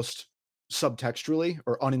medium almost subtextually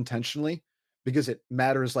or unintentionally, because it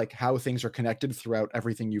matters like how things are connected throughout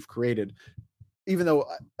everything you've created. Even though,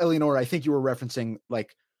 Eleanor, I think you were referencing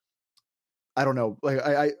like, I don't know,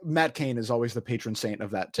 like Matt Cain is always the patron saint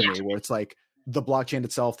of that to me, where it's like the blockchain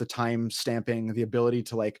itself, the time stamping, the ability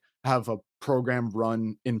to like have a program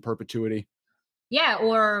run in perpetuity. Yeah,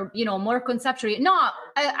 or more conceptually. No,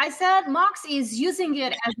 I said Mox is using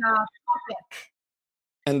it as a topic.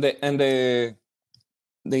 And the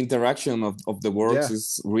interaction of the works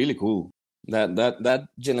is really cool. That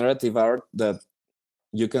generative art that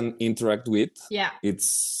you can interact with. Yeah,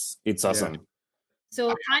 it's awesome. Yeah.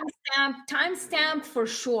 So timestamp for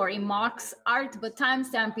sure in Mox art, but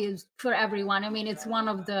timestamp is for everyone. I mean, it's one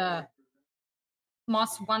of the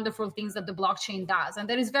most wonderful things that the blockchain does, and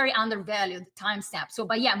that is very undervalued, the timestamp. So,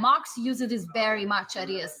 but yeah, Mox uses this very much at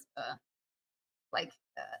his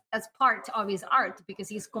as part of his art, because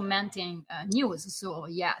he's commenting news. So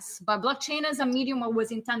yes, but blockchain as a medium, I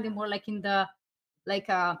was intending more like in the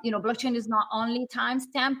blockchain is not only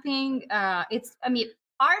timestamping.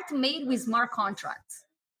 Art made with smart contracts.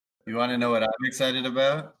 You want to know what I'm excited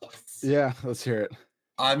about? Yeah, let's hear it.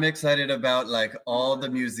 I'm excited about like all the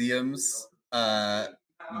museums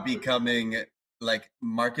becoming like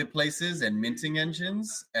marketplaces and minting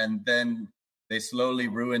engines, and then they slowly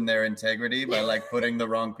ruin their integrity by like putting the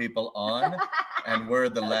wrong people on, and we're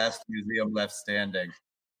the last museum left standing.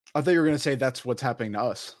 I thought you were going to say that's what's happening to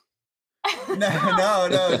us. No,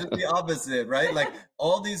 just the opposite, right? Like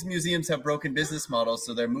all these museums have broken business models,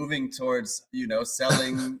 so they're moving towards,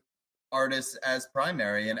 selling artists as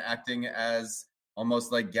primary and acting as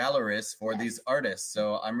almost like gallerists for these artists.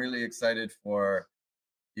 So I'm really excited for,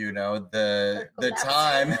 the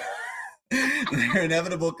time, their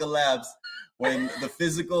inevitable collapse, when the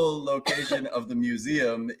physical location of the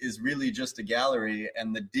museum is really just a gallery,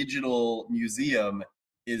 and the digital museum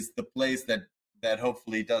is the place that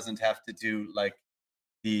hopefully doesn't have to do like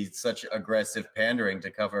such aggressive pandering to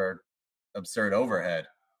cover absurd overhead.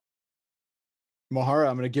 Moxarra,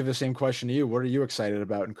 I'm going to give the same question to you. What are you excited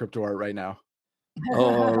about in crypto art right now?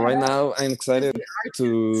 Right now I'm excited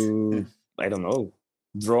to, I don't know,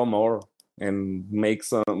 draw more and make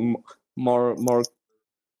some more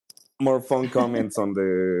fun comments on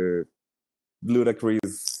the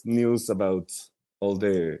ludicrous news about all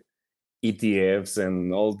the ETFs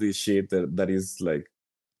and all this shit that is like,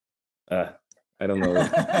 I don't know,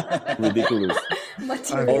 ridiculous.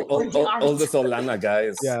 material for the art. All the Solana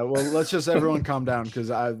guys. Yeah, well, let's just everyone calm down because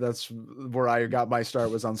that's where I got my start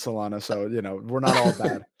was on Solana. So we're not all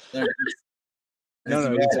bad.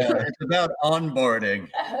 It's about onboarding.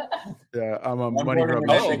 Yeah, I'm a money grub.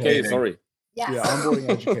 Oh, okay, sorry. Yes. Yeah, onboarding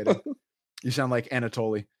educated. You sound like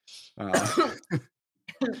Anatoly.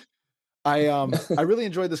 I really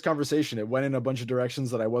enjoyed this conversation. It went in a bunch of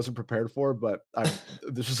directions that I wasn't prepared for, but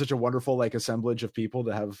this was such a wonderful assemblage of people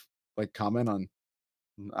to have comment on.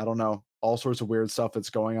 I don't know, all sorts of weird stuff that's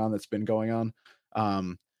been going on.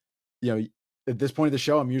 At this point of the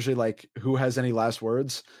show, I'm usually who has any last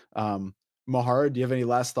words? Moxarra, do you have any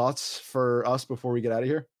last thoughts for us before we get out of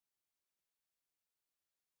here?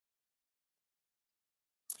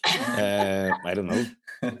 I don't know.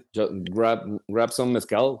 Just grab some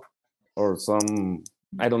mezcal or some,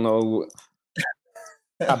 I don't know,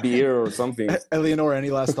 a beer or something. Eleanor, any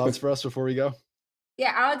last thoughts for us before we go?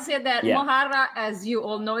 Yeah, I would say that Moxarra, as you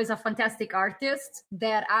all know, is a fantastic artist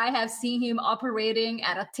that I have seen him operating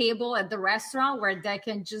at a table at the restaurant where they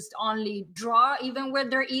can just only draw even when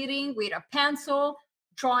they're eating with a pencil,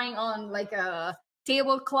 drawing on a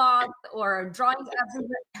tablecloth or drawing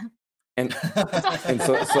everywhere. And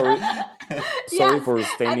sorry for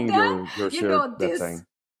staining your shirt that time.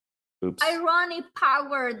 Oops. Ironic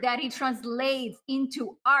power that he translates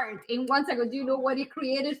into art. In 1 second, do you know what he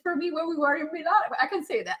created for me when we were in Milan? I can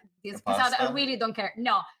say that. This because I really don't care.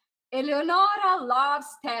 No. Eleanora loves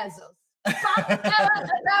Tezos.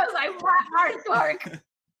 That was my artwork.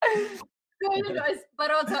 But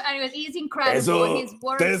also, anyways, he's incredible. His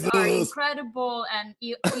works are incredible, and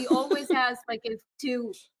he always has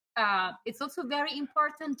it's also very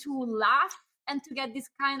important to laugh and to get this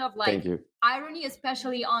kind of irony,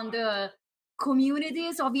 especially on the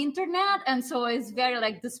communities of internet. And so it's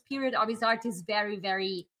very the spirit of his art is very,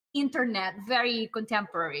 very internet, very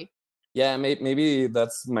contemporary. Yeah, maybe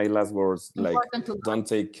that's my last words. Don't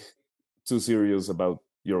take too serious about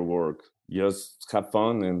your work. Just have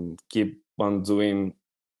fun and keep on doing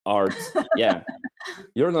art. Yeah,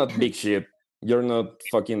 you're not big shit. You're not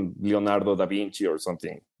fucking Leonardo da Vinci or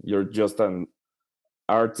something. You're just an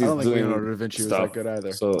artist. I don't think doing Leonardo da Vinci stuff. was that good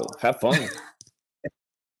either. So have fun.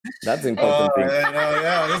 That's the important thing.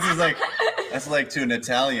 Yeah, that's to an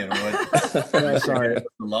Italian. Yeah, sorry,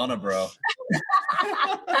 Solana, bro.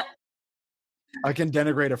 I can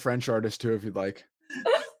denigrate a French artist too if you'd like.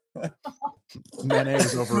 Manet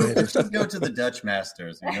is overrated. Just go to the Dutch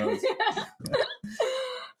masters.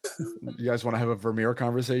 You guys want to have a Vermeer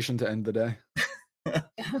conversation to end the day?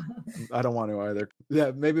 I don't want to either.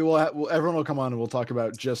 Yeah, maybe everyone will come on and we'll talk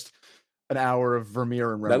about just an hour of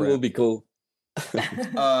Vermeer and Rembrandt. That will be cool.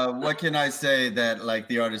 What can I say that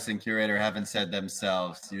the artist and curator haven't said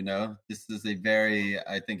themselves? This is a very,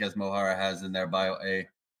 I think, as Moxarra has in their bio, a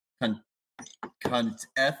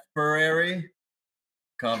contemporary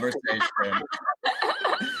conversation.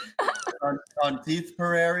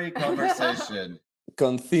 Contemporary conversation.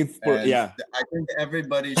 Yeah. I think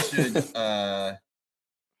everybody should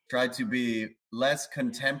try to be less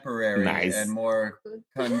contemporary and more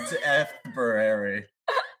contemporary.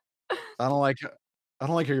 I don't like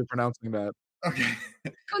how you're pronouncing that. Okay.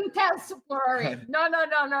 Contemporary.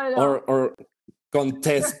 No. Or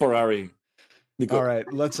contemporary. All right,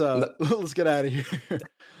 let's get out of here.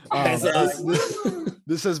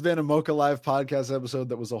 This has been a MOCA Live podcast episode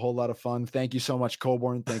that was a whole lot of fun. Thank you so much,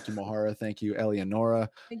 Colborn. Thank you, Moxarra. Thank you, Eleanora.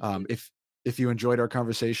 If you enjoyed our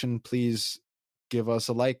conversation, please give us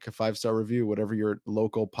a 5-star review, whatever your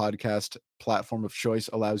local podcast platform of choice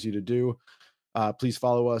allows you to do. Please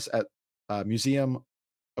follow us at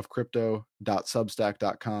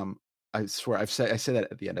museumofcrypto.substack.com. I swear I say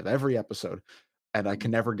that at the end of every episode, and I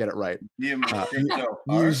can never get it right.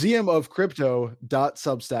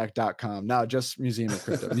 Museumofcrypto.substack.com. Not just Museum of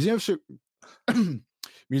Crypto.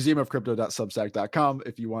 Museumofcrypto.substack.com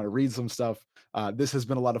if you want to read some stuff. This has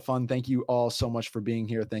been a lot of fun. Thank you all so much for being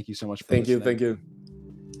here. Thank you so much for listening. Thank you.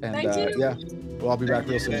 And yeah, well, I'll be back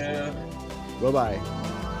real soon. Bye-bye.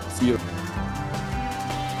 See you.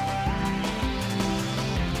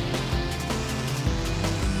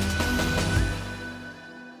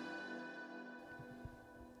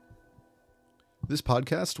 This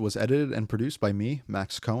podcast was edited and produced by me,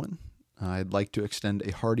 Max Cohen. I'd like to extend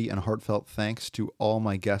a hearty and heartfelt thanks to all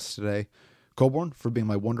my guests today. Colborn for being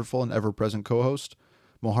my wonderful and ever-present co-host.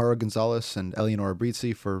 Moxarra Gonzalez and Eleanor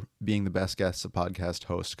Brizi for being the best guests a podcast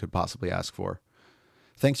host could possibly ask for.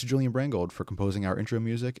 Thanks to Julian Brangold for composing our intro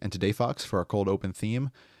music, and to Dave Fox for our cold open theme.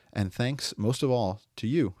 And thanks, most of all, to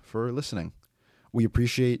you for listening. We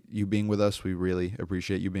appreciate you being with us. We really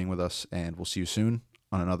appreciate you being with us, and we'll see you soon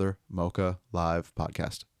on another MOCA Live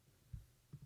podcast.